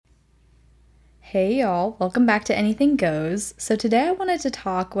Hey y'all, welcome back to Anything Goes. So today I wanted to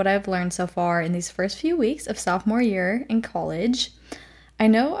talk what I've learned so far in these first few weeks of sophomore year in college. I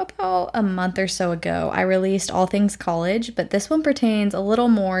know about a month or so ago I released All Things College, but this one pertains a little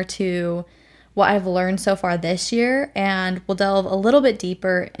more to what I've learned so far this year, and we'll delve a little bit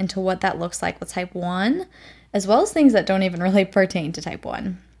deeper into what that looks like with Type 1, as well as things that don't even really pertain to Type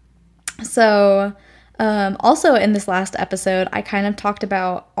 1. So, also in this last episode, I kind of talked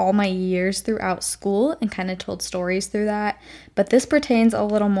about all my years throughout school and kind of told stories through that. But this pertains a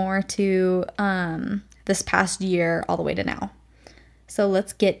little more to this past year all the way to now. So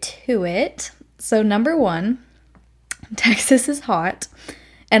let's get to it. So number one, Texas is hot.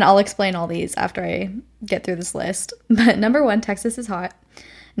 And I'll explain all these after I get through this list. But number one, Texas is hot.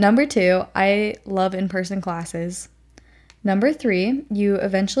 Number two, I love in-person classes. Number three, you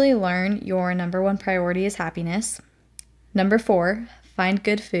eventually learn your number one priority is happiness. Number four, find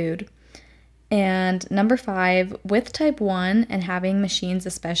good food. And number five, with type 1 and having machines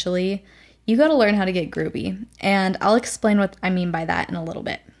especially, you got to learn how to get groovy. And I'll explain what I mean by that in a little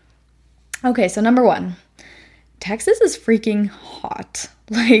bit. Okay, so number one, Texas is freaking hot.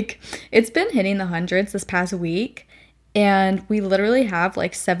 It's been hitting the hundreds this past week, and we literally have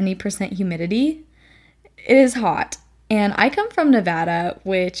 70% humidity. It is hot. And I come from Nevada,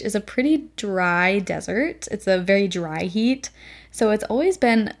 which is a pretty dry desert. It's a very dry heat. So it's always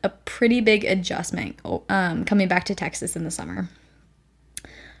been a pretty big adjustment coming back to Texas in the summer.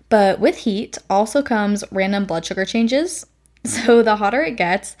 But with heat also comes random blood sugar changes. So the hotter it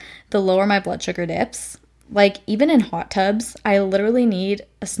gets, the lower my blood sugar dips. Even in hot tubs, I literally need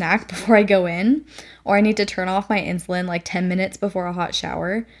a snack before I go in, or I need to turn off my insulin 10 minutes before a hot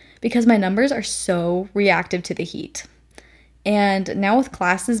shower because my numbers are so reactive to the heat. And now with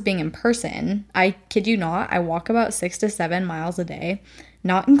classes being in person, I kid you not, I walk about 6 to 7 miles a day,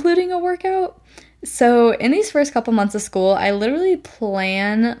 not including a workout. So in these first couple months of school, I literally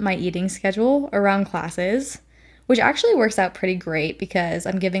plan my eating schedule around classes, which actually works out pretty great because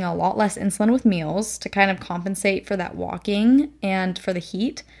I'm giving a lot less insulin with meals to kind of compensate for that walking and for the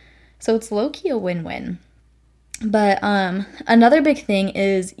heat. So it's low-key a win-win. But another big thing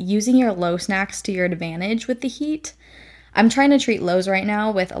is using your low snacks to your advantage with the heat. I'm trying to treat lows right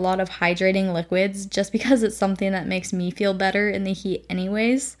now with a lot of hydrating liquids just because it's something that makes me feel better in the heat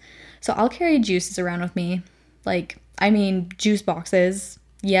anyways. So I'll carry juices around with me. Juice boxes.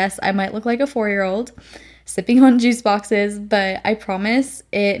 Yes, I might look like a 4-year-old sipping on juice boxes, but I promise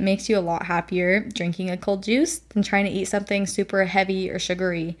it makes you a lot happier drinking a cold juice than trying to eat something super heavy or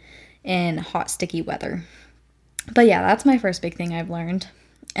sugary in hot, sticky weather. But yeah, that's my first big thing I've learned.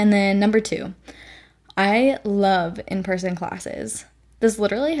 And then number two, I love in-person classes. This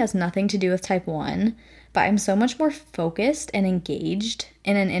literally has nothing to do with type 1, but I'm so much more focused and engaged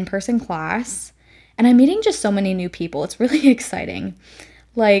in an in-person class, and I'm meeting just so many new people. It's really exciting.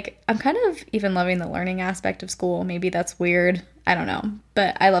 I'm kind of even loving the learning aspect of school. Maybe that's weird. I don't know,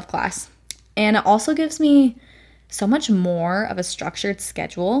 but I love class. And it also gives me so much more of a structured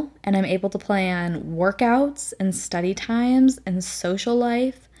schedule, and I'm able to plan workouts and study times and social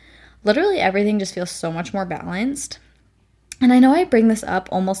life. Literally everything just feels so much more balanced. And I know I bring this up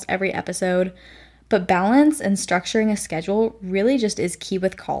almost every episode, but balance and structuring a schedule really just is key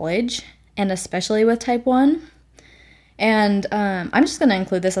with college, and especially with type 1. And I'm just going to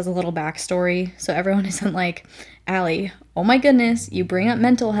include this as a little backstory so everyone isn't like, Allie, oh my goodness, you bring up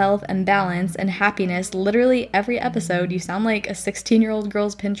mental health and balance and happiness literally every episode. You sound like a 16-year-old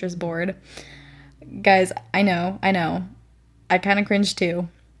girl's Pinterest board. Guys, I know. I kind of cringe too.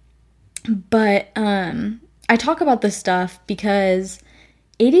 But I talk about this stuff because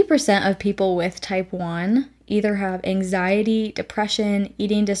 80% of people with type 1 either have anxiety, depression,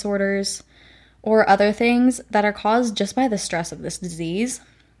 eating disorders, or other things that are caused just by the stress of this disease.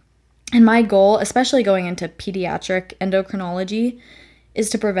 And my goal, especially going into pediatric endocrinology,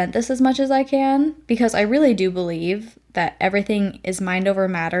 is to prevent this as much as I can, because I really do believe that everything is mind over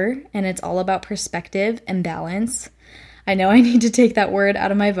matter and it's all about perspective and balance. I know I need to take that word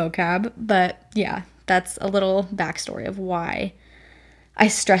out of my vocab, but yeah, that's a little backstory of why I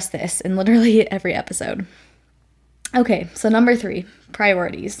stress this in literally every episode. Okay, so number three,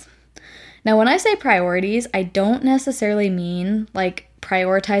 priorities. Now, when I say priorities, I don't necessarily mean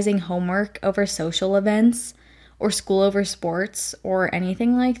prioritizing homework over social events or school over sports or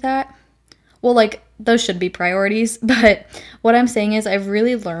anything like that. Well, those should be priorities, but what I'm saying is I've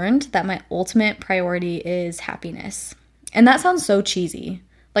really learned that my ultimate priority is happiness. And that sounds so cheesy.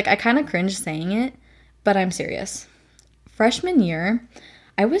 I kind of cringe saying it, but I'm serious. Freshman year,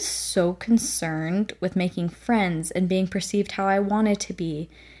 I was so concerned with making friends and being perceived how I wanted to be.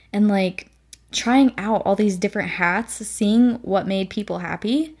 And trying out all these different hats, seeing what made people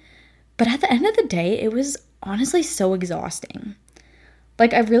happy. But at the end of the day, it was honestly so exhausting.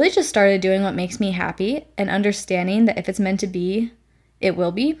 Like, I've really just started doing what makes me happy and understanding that if it's meant to be, it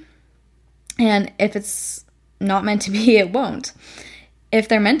will be. And if it's not meant to be, it won't. If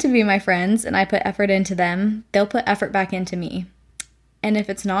they're meant to be my friends and I put effort into them, they'll put effort back into me. And if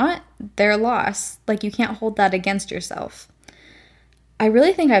it's not, they're a loss. Like, you can't hold that against yourself. I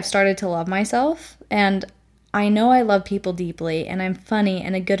really think I've started to love myself, and I know I love people deeply, and I'm funny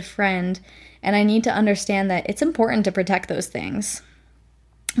and a good friend, and I need to understand that it's important to protect those things.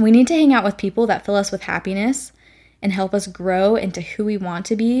 We need to hang out with people that fill us with happiness and help us grow into who we want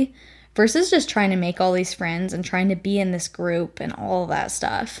to be versus just trying to make all these friends and trying to be in this group and all of that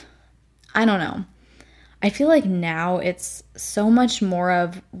stuff. I don't know. I feel like now it's so much more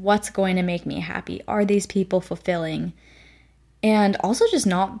of what's going to make me happy. Are these people fulfilling? And also just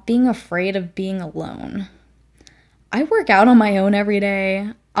not being afraid of being alone. I work out on my own every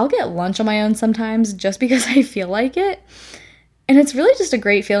day. I'll get lunch on my own sometimes just because I feel like it. And it's really just a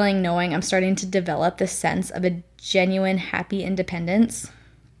great feeling knowing I'm starting to develop this sense of a genuine, happy independence.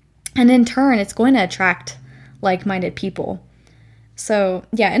 And in turn, it's going to attract like-minded people. So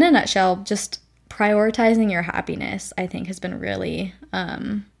yeah, in a nutshell, just prioritizing your happiness, I think, has been really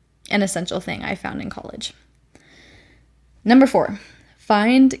an essential thing I found in college. Number 4,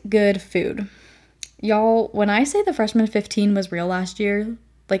 find good food. Y'all, when I say the freshman 15 was real last year,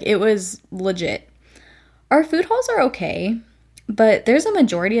 like, it was legit. Our food halls are okay, but there's a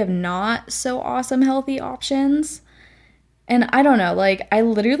majority of not so awesome healthy options. And I don't know, like, I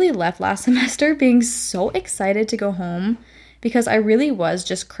literally left last semester being so excited to go home because I really was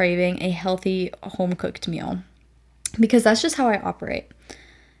just craving a healthy home-cooked meal, because that's just how I operate.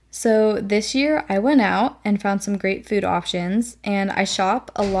 So this year I went out and found some great food options, and I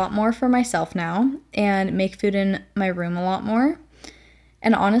shop a lot more for myself now and make food in my room a lot more.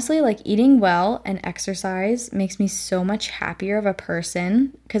 And honestly, like, eating well and exercise makes me so much happier of a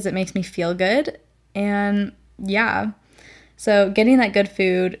person because it makes me feel good. And yeah, so getting that good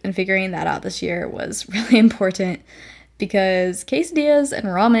food and figuring that out this year was really important, because quesadillas and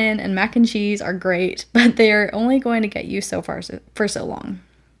ramen and mac and cheese are great, but they're only going to get you so far for so long.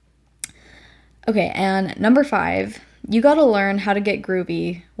 Okay, and number 5, you gotta learn how to get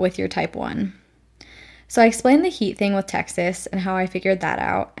groovy with your type 1. So I explained the heat thing with Texas and how I figured that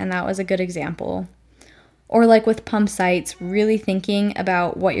out, and that was a good example. Or like with pump sites, really thinking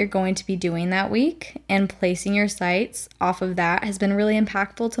about what you're going to be doing that week and placing your sites off of that has been really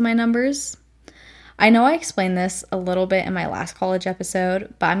impactful to my numbers. I know I explained this a little bit in my last college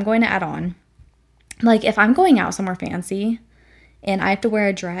episode, but I'm going to add on. Like, if I'm going out somewhere fancy and I have to wear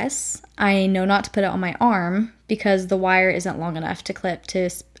a dress, I know not to put it on my arm because the wire isn't long enough to clip to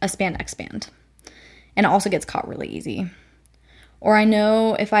a spandex band. And it also gets caught really easy. Or I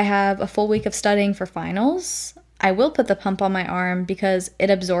know if I have a full week of studying for finals, I will put the pump on my arm because it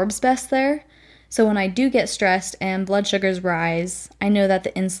absorbs best there. So when I do get stressed and blood sugars rise, I know that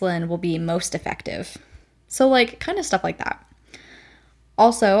the insulin will be most effective. So like, kind of stuff like that.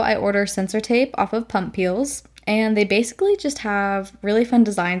 Also, I order sensor tape off of Pump Peels, and they basically just have really fun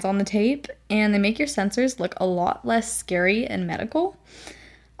designs on the tape, and they make your sensors look a lot less scary and medical.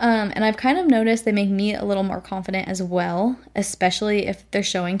 And I've kind of noticed they make me a little more confident as well, especially if they're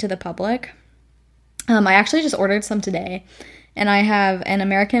showing to the public. I actually just ordered some today, and I have an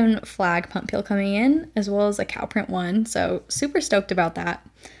American flag pump peel coming in, as well as a cow print one, so super stoked about that.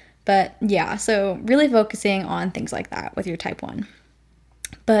 But yeah, so really focusing on things like that with your type 1.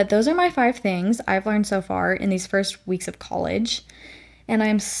 But those are my 5 things I've learned so far in these first weeks of college, and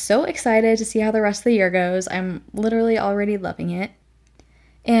I'm so excited to see how the rest of the year goes. I'm literally already loving it.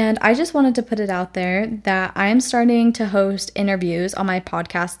 And I just wanted to put it out there that I'm starting to host interviews on my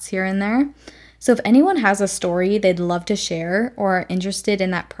podcasts here and there. So if anyone has a story they'd love to share or are interested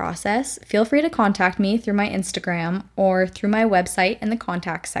in that process, feel free to contact me through my Instagram or through my website in the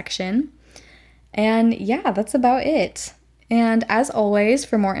contact section. And yeah, that's about it. And as always,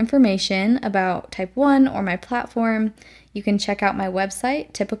 for more information about Type 1 or my platform, you can check out my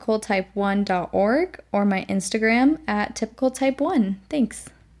website, typicaltype1.org, or my Instagram at typicaltype1. Thanks.